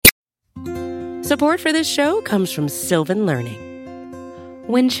Support for this show comes from Sylvan Learning.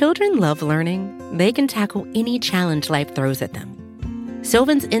 When children love learning, they can tackle any challenge life throws at them.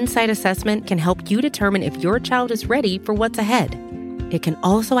 Sylvan's Insight Assessment can help you determine if your child is ready for what's ahead. It can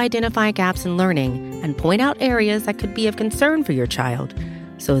also identify gaps in learning and point out areas that could be of concern for your child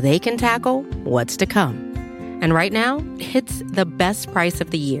so they can tackle what's to come. And right now, it's the best price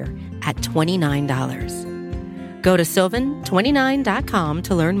of the year at $29. Go to sylvan29.com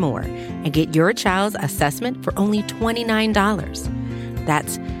to learn more and get your child's assessment for only $29.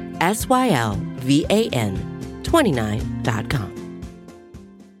 That's SYLVAN 29.com.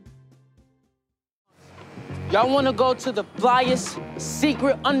 Y'all want to go to the flyest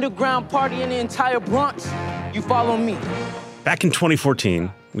secret underground party in the entire Bronx? You follow me. Back in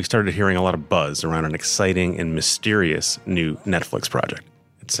 2014, we started hearing a lot of buzz around an exciting and mysterious new Netflix project.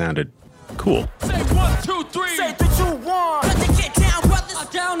 It sounded cool. Say 1, 2, 3. Say 3, 2, 1. Get down, brothers.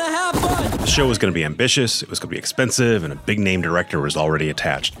 Down to have fun. The show was going to be ambitious, it was going to be expensive, and a big-name director was already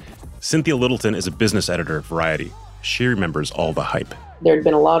attached. Cynthia Littleton is a business editor at Variety. She remembers all the hype. There had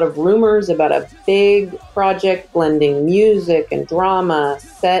been a lot of rumors about a big project blending music and drama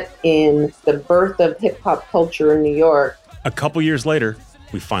set in the birth of hip-hop culture in New York. A couple years later,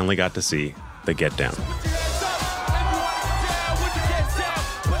 we finally got to see The Get Down.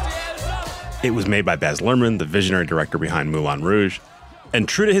 It was made by Baz Luhrmann, the visionary director behind Moulin Rouge. And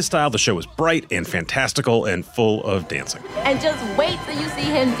true to his style, the show was bright and fantastical and full of dancing. And just wait till you see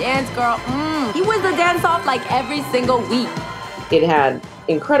him dance, girl. He was the dance-off like every single week. It had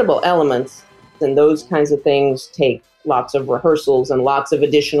incredible elements, and those kinds of things take lots of rehearsals and lots of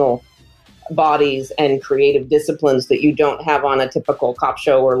additional bodies and creative disciplines that you don't have on a typical cop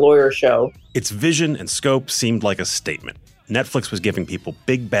show or lawyer show. Its vision and scope seemed like a statement. Netflix was giving people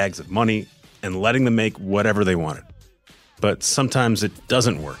big bags of money and letting them make whatever they wanted. But sometimes it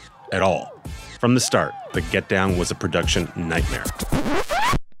doesn't work at all. From the start, The Get Down was a production nightmare.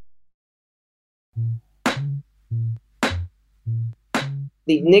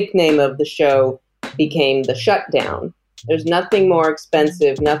 The nickname of the show became The Shutdown. There's nothing more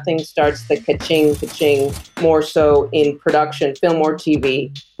expensive, nothing starts the ka-ching, ka-ching more so in production, film or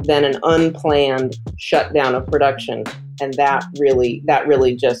TV, than an unplanned shutdown of production. And that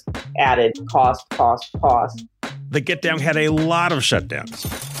really just added cost. The Get Down had a lot of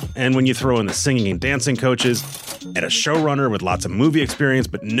shutdowns. And when you throw in the singing and dancing coaches, and a showrunner with lots of movie experience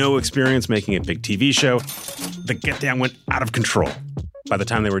but no experience making a big TV show, The Get Down went out of control. By the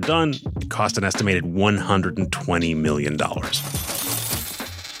time they were done, it cost an estimated $120 million.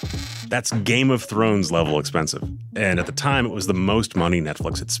 That's Game of Thrones level expensive. And at the time, it was the most money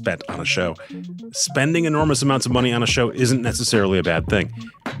Netflix had spent on a show. Spending enormous amounts of money on a show isn't necessarily a bad thing,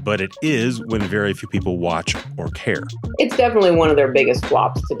 but it is when very few people watch or care. It's definitely one of their biggest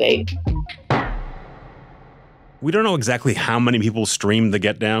flops to date. We don't know exactly how many people streamed The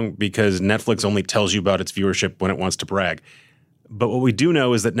Get Down because Netflix only tells you about its viewership when it wants to brag. But what we do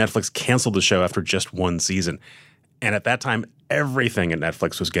know is that Netflix canceled the show after just one season. And at that time, everything at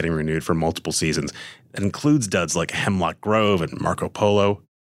Netflix was getting renewed for multiple seasons. That includes duds like Hemlock Grove and Marco Polo.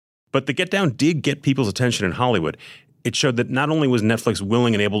 But The Get Down did get people's attention in Hollywood. It showed that not only was Netflix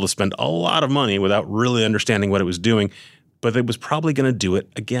willing and able to spend a lot of money without really understanding what it was doing, but it was probably going to do it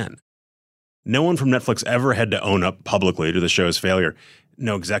again. No one from Netflix ever had to own up publicly to the show's failure.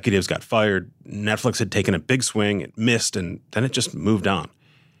 No executives got fired. Netflix had taken a big swing, it missed, and then it just moved on.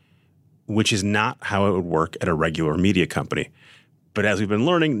 Which is not how it would work at a regular media company. But as we've been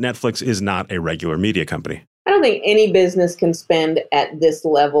learning, Netflix is not a regular media company. I don't think any business can spend at this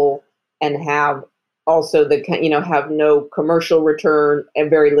level and have also have no commercial return and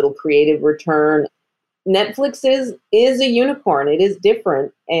very little creative return. Netflix is a unicorn. It is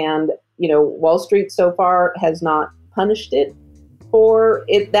different. And, Wall Street so far has not punished it for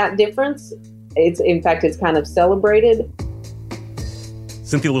that difference. In fact, it's kind of celebrated.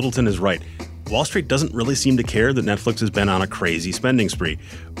 Cynthia Littleton is right. Wall Street doesn't really seem to care that Netflix has been on a crazy spending spree,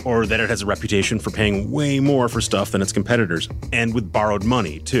 or that it has a reputation for paying way more for stuff than its competitors, and with borrowed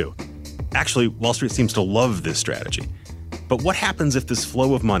money, too. Actually, Wall Street seems to love this strategy. But what happens if this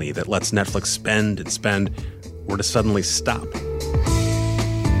flow of money that lets Netflix spend and spend were to suddenly stop?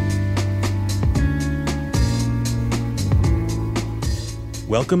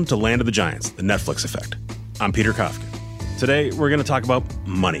 Welcome to Land of the Giants, the Netflix effect. I'm Peter Kafka. Today, we're going to talk about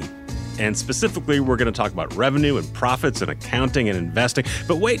money. And specifically, we're going to talk about revenue and profits and accounting and investing.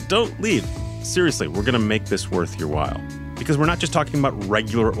 But wait, don't leave. Seriously, we're going to make this worth your while. Because we're not just talking about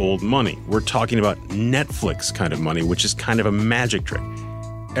regular old money. We're talking about Netflix kind of money, which is kind of a magic trick.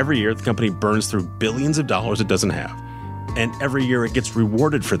 Every year, the company burns through billions of dollars it doesn't have. And every year, it gets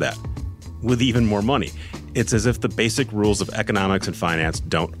rewarded for that. with even more money. It's as if the basic rules of economics and finance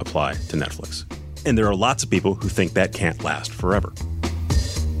don't apply to Netflix. And there are lots of people who think that can't last forever.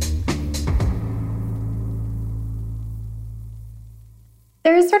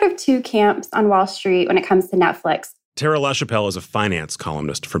 There's sort of two camps on Wall Street when it comes to Netflix. Tara LaChapelle is a finance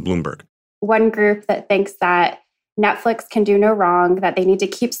columnist for Bloomberg. One group that thinks that Netflix can do no wrong, that they need to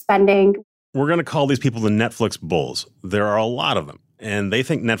keep spending. We're going to call these people the Netflix bulls. There are a lot of them, and they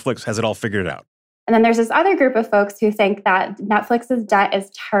think Netflix has it all figured out. And then there's this other group of folks who think that Netflix's debt is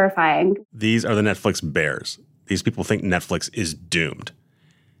terrifying. These are the Netflix bears. These people think Netflix is doomed.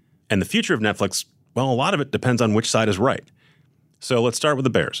 And the future of Netflix, well, a lot of it depends on which side is right. So let's start with the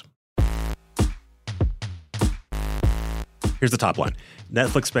bears. Here's the top line.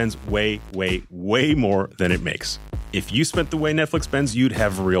 Netflix spends way, way, way more than it makes. If you spent the way Netflix spends, you'd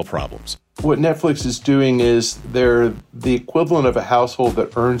have real problems. What Netflix is doing is they're the equivalent of a household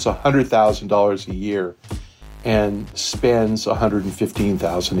that earns $100,000 a year and spends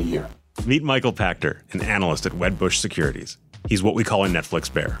 $115,000 a year. Meet Michael Pachter, an analyst at Wedbush Securities. He's what we call a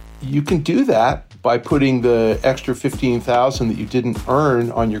Netflix bear. You can do that by putting the extra $15,000 that you didn't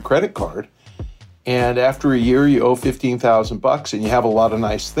earn on your credit card. And after a year, you owe $15,000 and you have a lot of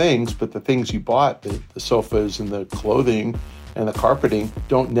nice things, but the things you bought, the sofas and the clothing and the carpeting,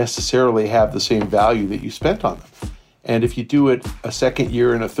 don't necessarily have the same value that you spent on them. And if you do it a second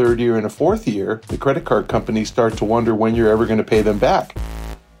year and a third year and a fourth year, the credit card companies start to wonder when you're ever going to pay them back.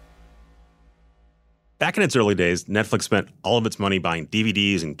 Back in its early days, Netflix spent all of its money buying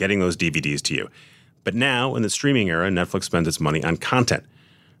DVDs and getting those DVDs to you. But now, in the streaming era, Netflix spends its money on content.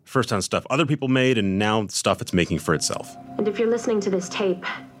 First on stuff other people made, and now stuff it's making for itself. And if you're listening to this tape,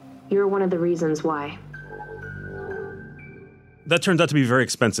 you're one of the reasons why. That turns out to be very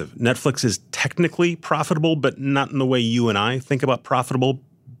expensive. Netflix is technically profitable, but not in the way you and I think about profitable,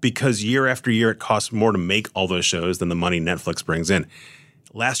 because year after year it costs more to make all those shows than the money Netflix brings in.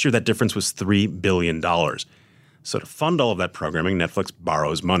 Last year, that difference was $3 billion. So to fund all of that programming, Netflix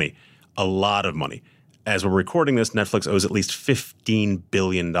borrows money. A lot of money. As we're recording this, Netflix owes at least $15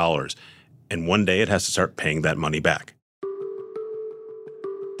 billion. And one day it has to start paying that money back.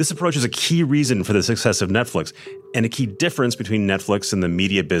 This approach is a key reason for the success of Netflix, and a key difference between Netflix and the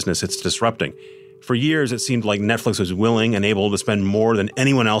media business it's disrupting. For years, it seemed like Netflix was willing and able to spend more than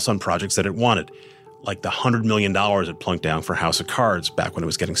anyone else on projects that it wanted, like the $100 million it plunked down for House of Cards back when it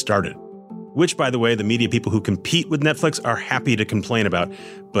was getting started. Which, by the way, the media people who compete with Netflix are happy to complain about,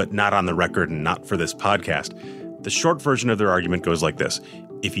 but not on the record and not for this podcast. The short version of their argument goes like this.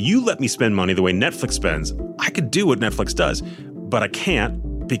 If you let me spend money the way Netflix spends, I could do what Netflix does, but I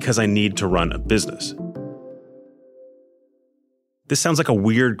can't because I need to run a business. This sounds like a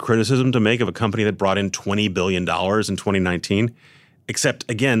weird criticism to make of a company that brought in $20 billion in 2019. Except,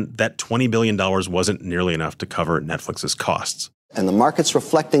 again, that $20 billion wasn't nearly enough to cover Netflix's costs. And the market's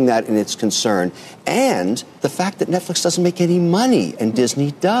reflecting that in its concern, and the fact that Netflix doesn't make any money and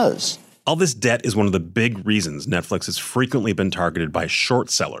Disney does. All this debt is one of the big reasons Netflix has frequently been targeted by short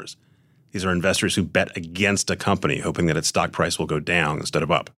sellers. These are investors who bet against a company, hoping that its stock price will go down instead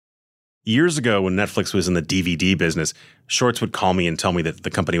of up. Years ago, when Netflix was in the DVD business, shorts would call me and tell me that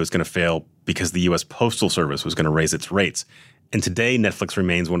the company was going to fail because the U.S. Postal Service was going to raise its rates. And today, Netflix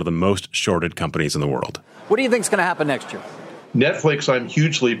remains one of the most shorted companies in the world. What do you think is going to happen next year? Netflix, I'm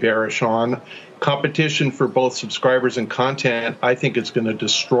hugely bearish on. Competition for both subscribers and content, I think it's going to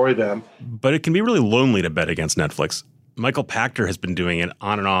destroy them. But it can be really lonely to bet against Netflix. Michael Pachter has been doing it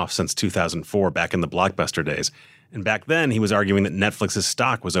on and off since 2004, back in the Blockbuster days. And back then, he was arguing that Netflix's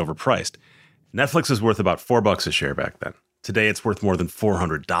stock was overpriced. Netflix was worth about $4 a share back then. Today, it's worth more than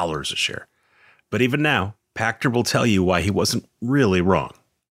 $400 a share. But even now, Pachter will tell you why he wasn't really wrong.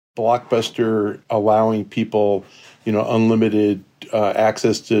 Blockbuster allowing people, unlimited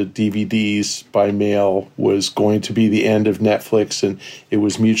access to DVDs by mail was going to be the end of Netflix, and it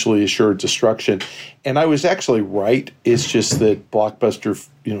was mutually assured destruction. And I was actually right. It's just that Blockbuster,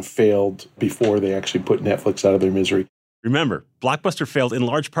 failed before they actually put Netflix out of their misery. Remember, Blockbuster failed in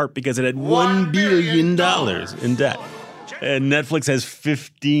large part because it had $1 billion in debt. And Netflix has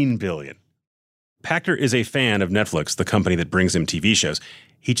 $15 billion. Pachter is a fan of Netflix, the company that brings him TV shows.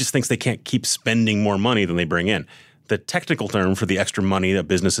 He just thinks they can't keep spending more money than they bring in. The technical term for the extra money a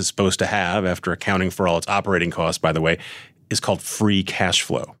business is supposed to have after accounting for all its operating costs, by the way, is called free cash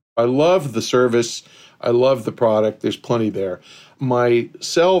flow. I love the service. I love the product. There's plenty there. My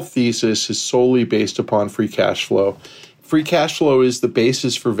sell thesis is solely based upon free cash flow. Free cash flow is the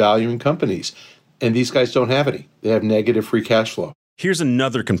basis for valuing companies, and these guys don't have any. They have negative free cash flow. Here's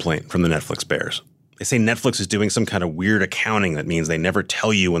another complaint from the Netflix bears. They say Netflix is doing some kind of weird accounting that means they never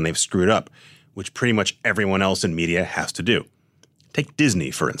tell you when they've screwed up, which pretty much everyone else in media has to do. Take Disney,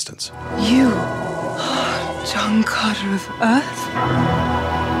 for instance. You are John Carter of Earth?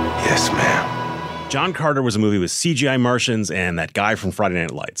 Yes, ma'am. John Carter was a movie with CGI Martians and that guy from Friday Night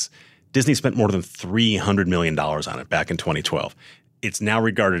Lights. Disney spent more than $300 million on it back in 2012. It's now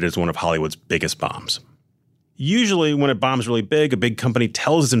regarded as one of Hollywood's biggest bombs. Usually, when a bomb's really big, a big company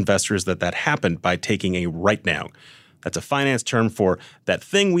tells its investors that happened by taking a write-down. That's a finance term for that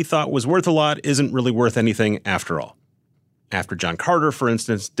thing we thought was worth a lot isn't really worth anything after all. After John Carter, for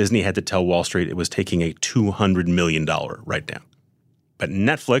instance, Disney had to tell Wall Street it was taking a $200 million write-down. But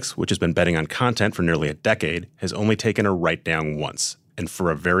Netflix, which has been betting on content for nearly a decade, has only taken a write-down once, and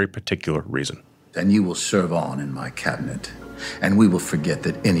for a very particular reason. And you will serve on in my cabinet, and we will forget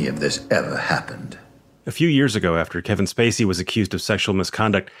that any of this ever happened. A few years ago, after Kevin Spacey was accused of sexual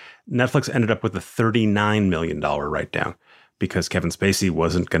misconduct, Netflix ended up with a $39 million write-down because Kevin Spacey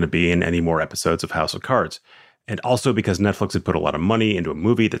wasn't going to be in any more episodes of House of Cards, and also because Netflix had put a lot of money into a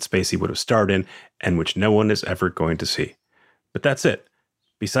movie that Spacey would have starred in and which no one is ever going to see. But that's it.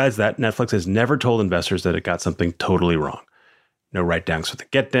 Besides that, Netflix has never told investors that it got something totally wrong. No write-downs for the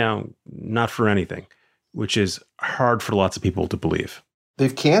get-down, not for anything, which is hard for lots of people to believe.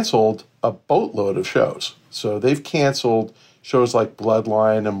 They've canceled a boatload of shows. So they've canceled shows like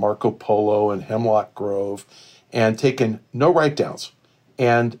Bloodline and Marco Polo and Hemlock Grove and taken no write-downs.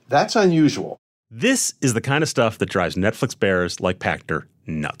 And that's unusual. This is the kind of stuff that drives Netflix bears like Pachter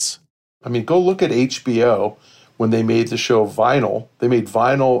nuts. I mean, go look at HBO when they made the show Vinyl. They made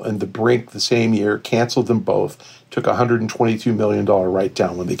Vinyl and The Brink the same year, canceled them both, took a $122 million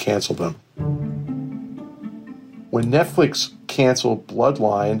write-down when they canceled them. When Netflix canceled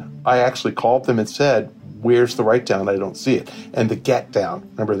Bloodline, I actually called them and said, where's the write-down? I don't see it. And The Get Down,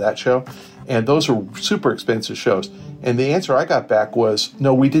 remember that show? And those are super expensive shows. And the answer I got back was,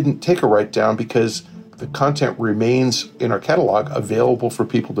 no, we didn't take a write-down because the content remains in our catalog available for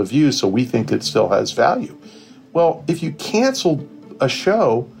people to view, so we think it still has value. Well, if you canceled a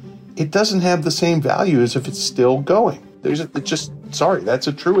show, it doesn't have the same value as if it's still going. That's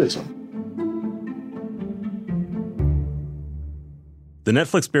a truism. The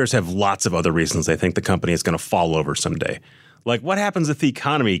Netflix bears have lots of other reasons they think the company is going to fall over someday. Like, what happens if the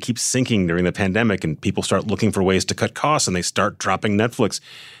economy keeps sinking during the pandemic and people start looking for ways to cut costs and they start dropping Netflix?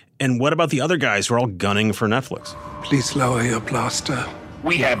 And what about the other guys who are all gunning for Netflix? Please lower your blaster.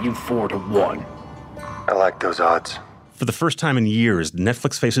 We have you 4-1. I like those odds. For the first time in years,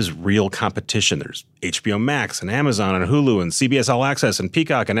 Netflix faces real competition. There's HBO Max and Amazon and Hulu and CBS All Access and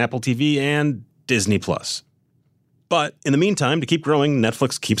Peacock and Apple TV and Disney+. But in the meantime, to keep growing,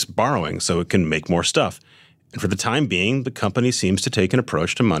 Netflix keeps borrowing so it can make more stuff. And for the time being, the company seems to take an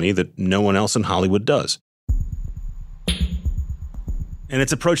approach to money that no one else in Hollywood does. And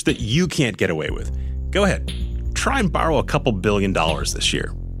it's an approach that you can't get away with. Go ahead, try and borrow a couple $1 billion this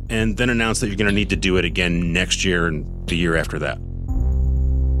year, and then announce that you're going to need to do it again next year and the year after that.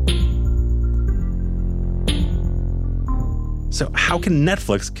 So how can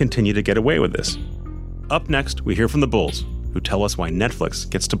Netflix continue to get away with this? Up next, we hear from the Bulls, who tell us why Netflix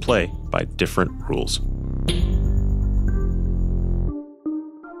gets to play by different rules.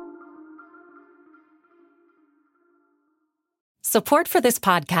 Support for this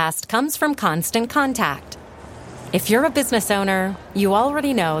podcast comes from Constant Contact. If you're a business owner, you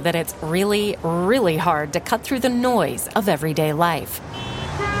already know that it's really, really hard to cut through the noise of everyday life.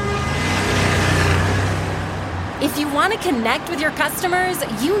 If you want to connect with your customers,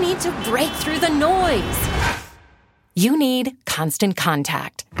 you need to break through the noise. You need Constant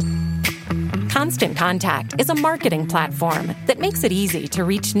Contact. Constant Contact is a marketing platform that makes it easy to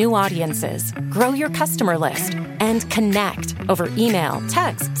reach new audiences, grow your customer list, and connect over email,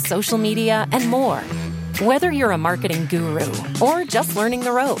 text, social media, and more. Whether you're a marketing guru or just learning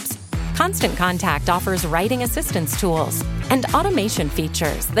the ropes, Constant Contact offers writing assistance tools and automation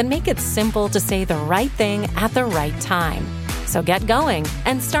features that make it simple to say the right thing at the right time. So get going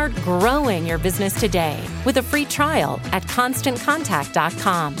and start growing your business today with a free trial at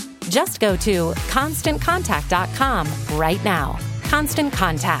ConstantContact.com. Just go to ConstantContact.com right now. Constant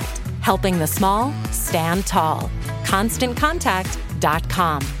Contact, helping the small stand tall.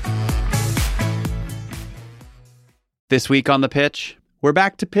 ConstantContact.com. This week on The Pitch, we're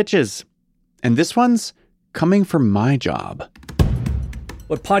back to pitches. And this one's coming from my job.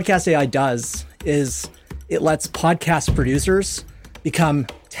 What Podcast AI does is it lets podcast producers become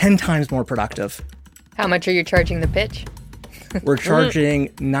 10 times more productive. How much are you charging the pitch? We're charging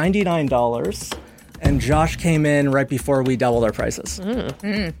 $99, and Josh came in right before we doubled our prices.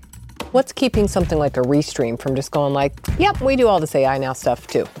 What's keeping something like a Restream from just going like, yep, we do all this AI now stuff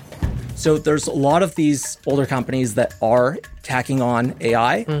too? So there's a lot of these older companies that are tacking on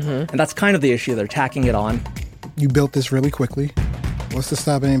AI, and that's kind of the issue. They're tacking it on. You built this really quickly. What's to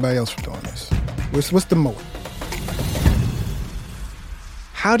stop anybody else from doing this? What's the moat?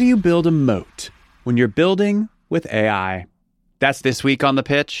 How do you build a moat when you're building with AI? That's This Week on The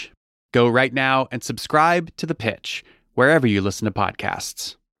Pitch. Go right now and subscribe to The Pitch, wherever you listen to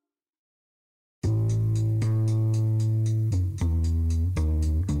podcasts.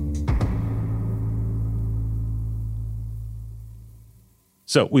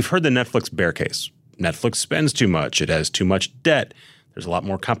 So we've heard the Netflix bear case. Netflix spends too much. It has too much debt. There's a lot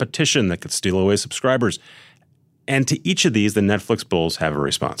more competition that could steal away subscribers. And to each of these, the Netflix bulls have a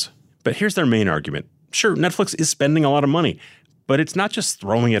response. But here's their main argument. Sure, Netflix is spending a lot of money, but it's not just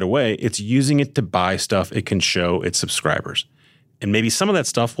throwing it away. It's using it to buy stuff it can show its subscribers. And maybe some of that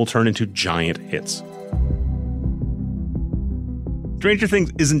stuff will turn into giant hits. Stranger Things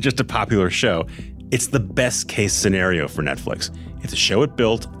isn't just a popular show. It's the best case scenario for Netflix. It's a show it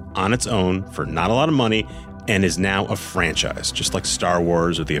built on its own for not a lot of money and is now a franchise, just like Star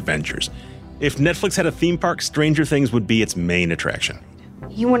Wars or the Avengers. If Netflix had a theme park, Stranger Things would be its main attraction.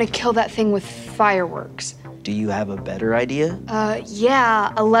 You want to kill that thing with fireworks. Do you have a better idea?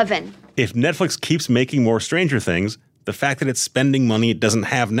 Yeah, 11. If Netflix keeps making more Stranger Things, the fact that it's spending money it doesn't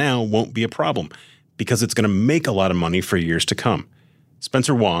have now won't be a problem, because it's going to make a lot of money for years to come.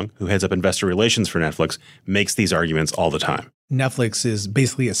 Spencer Wong, who heads up investor relations for Netflix, makes these arguments all the time. Netflix is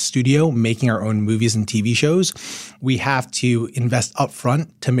basically a studio making our own movies and TV shows. We have to invest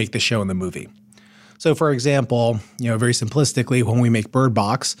upfront to make the show and the movie. So, for example, very simplistically, when we make Bird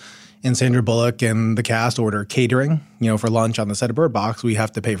Box and Sandra Bullock and the cast order catering, for lunch on the set of Bird Box, we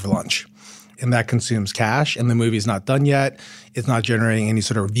have to pay for lunch. And that consumes cash, and the movie's not done yet. It's not generating any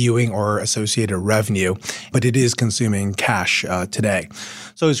sort of viewing or associated revenue, but it is consuming cash today.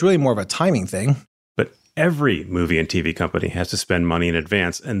 So it's really more of a timing thing. But every movie and TV company has to spend money in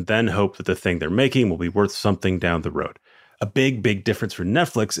advance and then hope that the thing they're making will be worth something down the road. A big, big difference for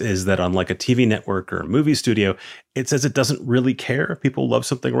Netflix is that unlike a TV network or a movie studio, it says it doesn't really care if people love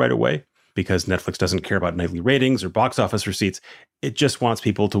something right away, because Netflix doesn't care about nightly ratings or box office receipts. It just wants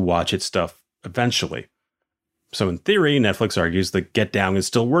people to watch its stuff eventually. So in theory, Netflix argues that Get Down is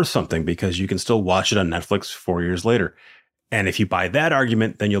still worth something because you can still watch it on Netflix 4 years later. And if you buy that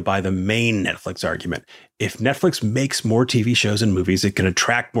argument, then you'll buy the main Netflix argument. If Netflix makes more TV shows and movies, it can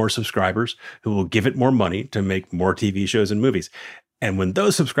attract more subscribers who will give it more money to make more TV shows and movies. And when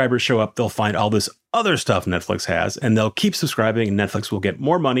those subscribers show up, they'll find all this other stuff Netflix has, and they'll keep subscribing, and Netflix will get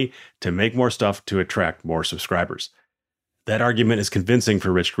more money to make more stuff to attract more subscribers. That argument is convincing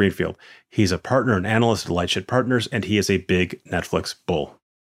for Rich Greenfield. He's a partner and analyst at Lightshed Partners, and he is a big Netflix bull.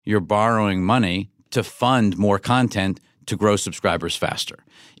 You're borrowing money to fund more content to grow subscribers faster.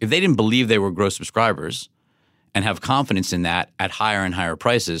 If they didn't believe they would grow subscribers and have confidence in that at higher and higher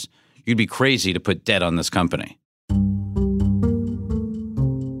prices, you'd be crazy to put debt on this company.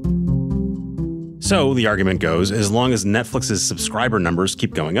 So the argument goes, as long as Netflix's subscriber numbers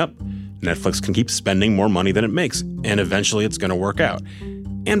keep going up, Netflix can keep spending more money than it makes, and eventually it's going to work out.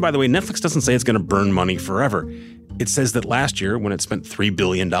 And by the way, Netflix doesn't say it's going to burn money forever. It says that last year, when it spent $3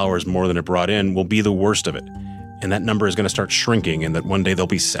 billion more than it brought in, will be the worst of it. And that number is going to start shrinking, and that one day they'll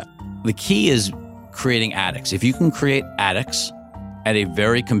be set. The key is creating addicts. If you can create addicts at a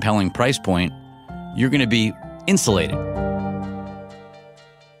very compelling price point, you're going to be insulated.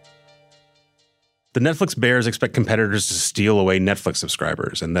 The Netflix bears expect competitors to steal away Netflix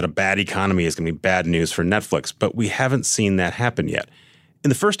subscribers, and that a bad economy is going to be bad news for Netflix, but we haven't seen that happen yet. In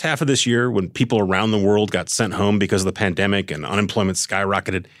the first half of this year, when people around the world got sent home because of the pandemic and unemployment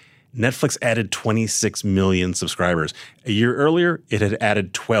skyrocketed, Netflix added 26 million subscribers. A year earlier, it had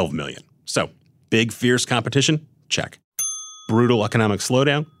added 12 million. So, big, fierce competition? Check. Brutal economic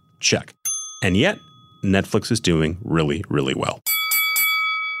slowdown? Check. And yet, Netflix is doing really, really well.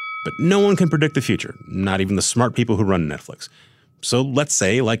 But no one can predict the future, not even the smart people who run Netflix. So let's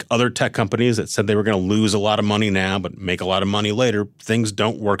say, like other tech companies that said they were going to lose a lot of money now but make a lot of money later, things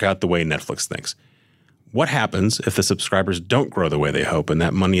don't work out the way Netflix thinks. What happens if the subscribers don't grow the way they hope and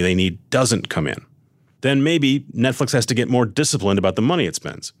that money they need doesn't come in? Then maybe Netflix has to get more disciplined about the money it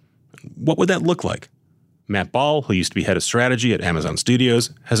spends. What would that look like? Matt Ball, who used to be head of strategy at Amazon Studios,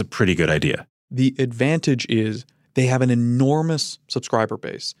 has a pretty good idea. The advantage is they have an enormous subscriber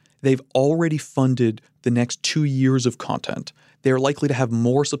base. They've already funded the next 2 years of content. They're likely to have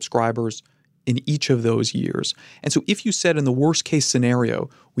more subscribers in each of those years. And so if you said in the worst case scenario,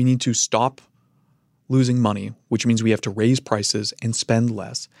 we need to stop losing money, which means we have to raise prices and spend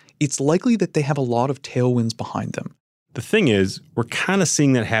less. it's likely that they have a lot of tailwinds behind them. The thing is, we're kind of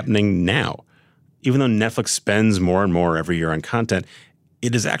seeing that happening now. Even though Netflix spends more and more every year on content,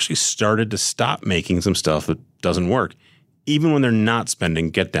 it has actually started to stop making some stuff that doesn't work, even when they're not spending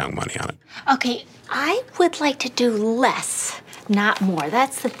get-down money on it. Okay, I would like to do less, not more.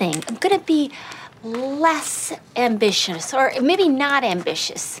 That's the thing. I'm going to be less ambitious, or maybe not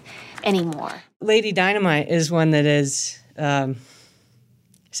ambitious anymore. Lady Dynamite is one that is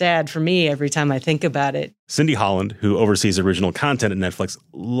sad for me every time I think about it. Cindy Holland, who oversees original content at Netflix,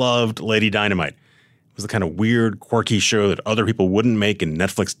 loved Lady Dynamite. It was the kind of weird, quirky show that other people wouldn't make, and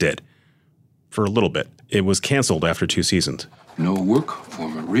Netflix did. For a little bit. It was canceled after 2 seasons. No work for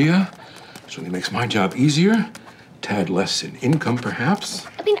Maria. Certainly makes my job easier. Tad less in income, perhaps.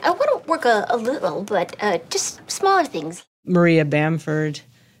 I mean, I want to work a little, but just smaller things. Maria Bamford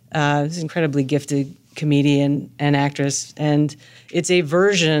is an incredibly gifted comedian and actress, and it's a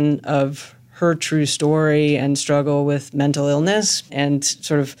version of her true story and struggle with mental illness and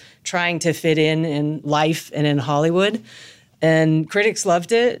sort of trying to fit in life and in Hollywood. And critics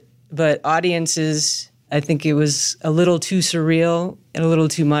loved it, but audiences, I think it was a little too surreal and a little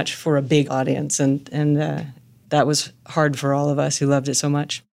too much for a big audience, and that was hard for all of us who loved it so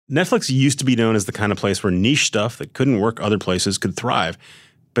much. Netflix used to be known as the kind of place where niche stuff that couldn't work other places could thrive.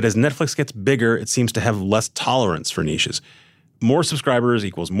 But as Netflix gets bigger, it seems to have less tolerance for niches. More subscribers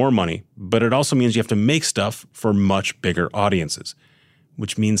equals more money, but it also means you have to make stuff for much bigger audiences,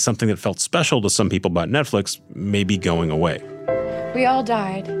 which means something that felt special to some people about Netflix may be going away. We all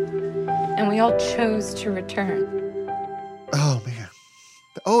died, and we all chose to return. Oh, man.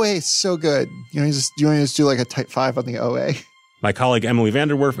 The OA is so good. You want to just do like a type 5 on the OA? My colleague Emily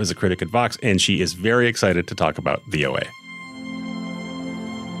Vanderwerf is a critic at Vox, and she is very excited to talk about the OA.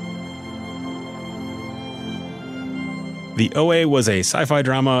 The OA was a sci-fi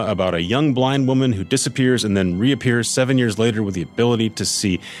drama about a young blind woman who disappears and then reappears 7 years later with the ability to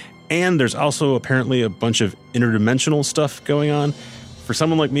see. And there's also apparently a bunch of interdimensional stuff going on. For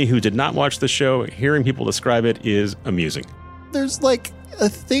someone like me who did not watch the show, hearing people describe it is amusing. There's like a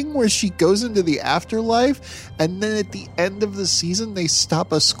thing where she goes into the afterlife, and then at the end of the season, they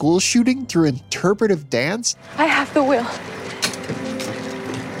stop a school shooting through interpretive dance. I have the will.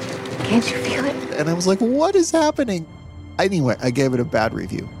 Can't you feel it? And I was like, what is happening? Anyway, I gave it a bad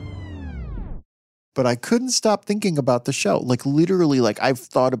review. But I couldn't stop thinking about the show. Like literally, like I've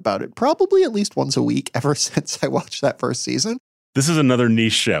thought about it probably at least once a week ever since I watched that first season. This is another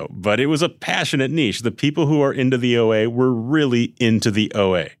niche show, but it was a passionate niche. The people who are into the OA were really into the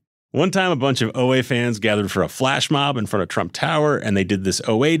OA. One time, a bunch of OA fans gathered for a flash mob in front of Trump Tower, and they did this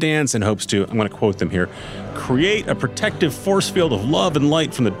OA dance in hopes to, I'm going to quote them here, create a protective force field of love and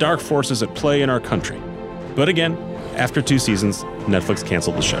light from the dark forces at play in our country. But again, after 2 seasons, Netflix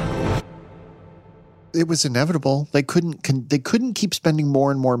canceled the show. It was inevitable. They couldn't keep spending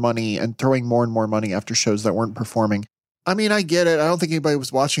more and more money and throwing more and more money after shows that weren't performing. I mean, I get it. I don't think anybody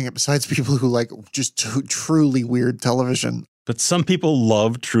was watching it besides people who like just truly weird television. But some people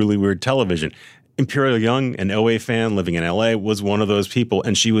love truly weird television. Imperial Young, an OA fan living in LA, was one of those people,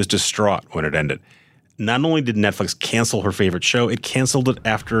 and she was distraught when it ended. Not only did Netflix cancel her favorite show, it canceled it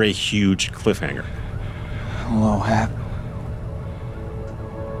after a huge cliffhanger. Hello, Hap.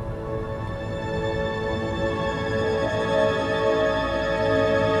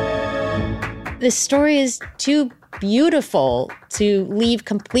 This story is too beautiful to leave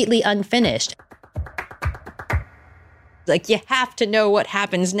completely unfinished. Like, you have to know what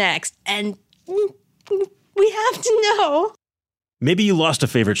happens next, and we have to know. Maybe you lost a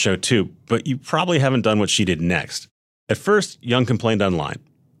favorite show too, but you probably haven't done what she did next. At first, Young complained online,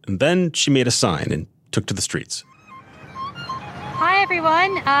 and then she made a sign and took to the streets. Hi,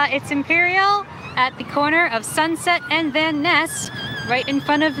 everyone. It's Imperial at the corner of Sunset and Van Ness, right in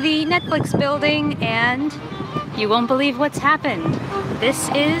front of the Netflix building, and you won't believe what's happened. This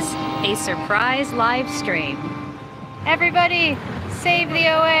is a surprise live stream. Everybody, save the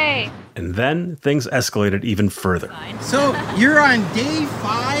OA. And then things escalated even further. So you're on day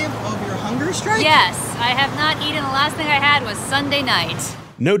 5 of your hunger strike? Yes, I have not eaten. The last thing I had was Sunday night.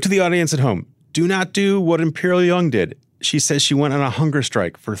 Note to the audience at home, do not do what Imperial Young did. She says she went on a hunger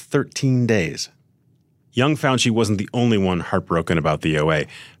strike for 13 days. Young found she wasn't the only one heartbroken about the OA.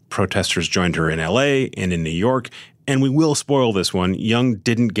 Protesters joined her in LA and in New York, and we will spoil this one, Young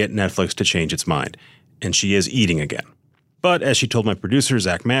didn't get Netflix to change its mind, and she is eating again. But as she told my producer,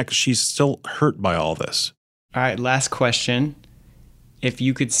 Zach Mack, she's still hurt by all this. All right, last question. If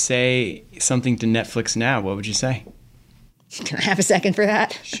you could say something to Netflix now, what would you say? Can I have a second for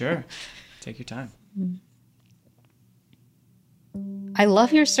that? Sure. Take your time. I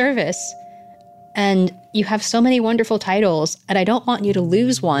love your service. And you have so many wonderful titles, and I don't want you to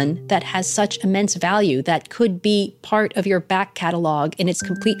lose one that has such immense value that could be part of your back catalog in its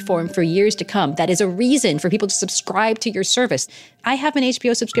complete form for years to come. That is a reason for people to subscribe to your service. I have an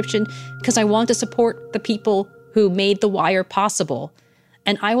HBO subscription because I want to support the people who made The Wire possible.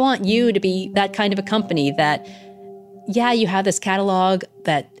 And I want you to be that kind of a company that, yeah, you have this catalog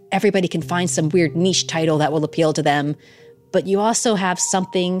that everybody can find some weird niche title that will appeal to them, but you also have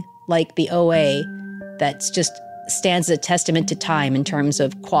something like the OA that just stands as a testament to time in terms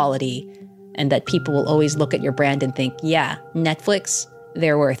of quality, and that people will always look at your brand and think, yeah, Netflix,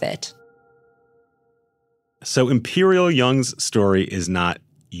 they're worth it. So Imperial Young's story is not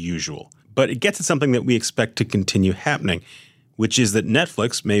usual, but it gets at something that we expect to continue happening, which is that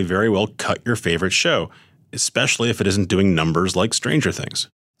Netflix may very well cut your favorite show, especially if it isn't doing numbers like Stranger Things.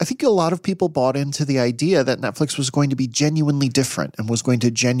 I think a lot of people bought into the idea that Netflix was going to be genuinely different and was going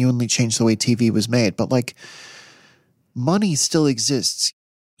to genuinely change the way TV was made. But like, money still exists.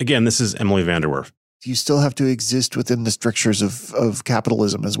 Again, this is Emily Vanderwerf. You still have to exist within the strictures of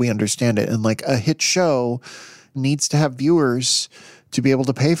capitalism as we understand it. And like, a hit show needs to have viewers to be able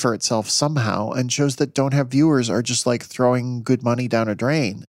to pay for itself somehow. And shows that don't have viewers are just like throwing good money down a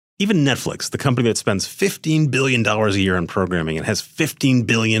drain. Even Netflix, the company that spends $15 billion a year on programming and has $15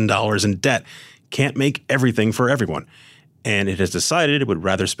 billion in debt, can't make everything for everyone. And it has decided it would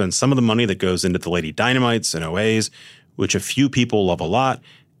rather spend some of the money that goes into the Lady Dynamites and OAs, which a few people love a lot,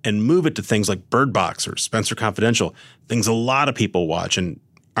 and move it to things like Bird Box or Spencer Confidential, things a lot of people watch and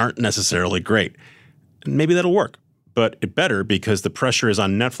aren't necessarily great. And maybe that'll work. But it better, because the pressure is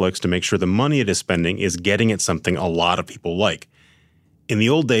on Netflix to make sure the money it is spending is getting at something a lot of people like. In the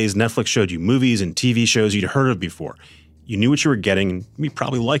old days, Netflix showed you movies and TV shows you'd heard of before. You knew what you were getting, and you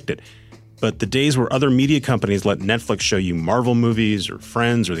probably liked it. But the days where other media companies let Netflix show you Marvel movies or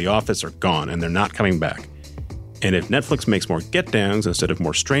Friends or The Office are gone, and they're not coming back. And if Netflix makes more get-downs instead of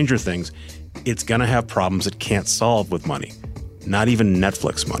more Stranger Things, it's going to have problems it can't solve with money. Not even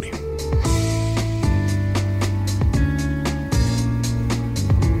Netflix money.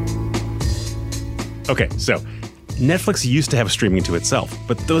 Okay, so Netflix used to have streaming to itself,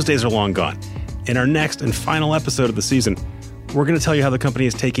 but those days are long gone. In our next and final episode of the season, we're going to tell you how the company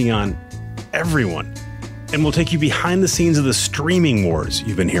is taking on everyone. And we'll take you behind the scenes of the streaming wars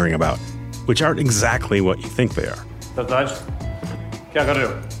you've been hearing about, which aren't exactly what you think they are.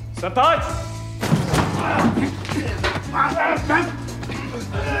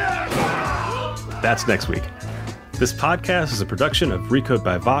 That's next week. This podcast is a production of Recode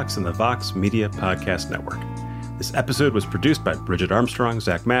by Vox and the Vox Media Podcast Network. This episode was produced by Bridget Armstrong,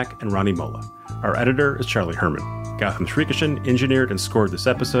 Zach Mack, and Ronnie Mola. Our editor is Charlie Herman. Gautam Srikishan engineered and scored this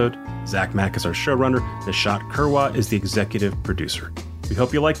episode. Zach Mack is our showrunner. Nishat Kurwa is the executive producer. We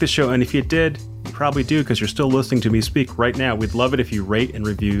hope you like this show, and if you did, you probably do because you're still listening to me speak right now. We'd love it if you rate and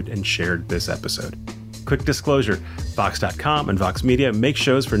reviewed and shared this episode. Quick disclosure, Vox.com and Vox Media make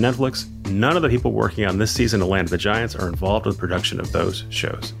shows for Netflix. None of the people working on this season of Land of the Giants are involved with the production of those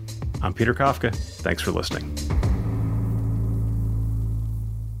shows. I'm Peter Kafka. Thanks for listening.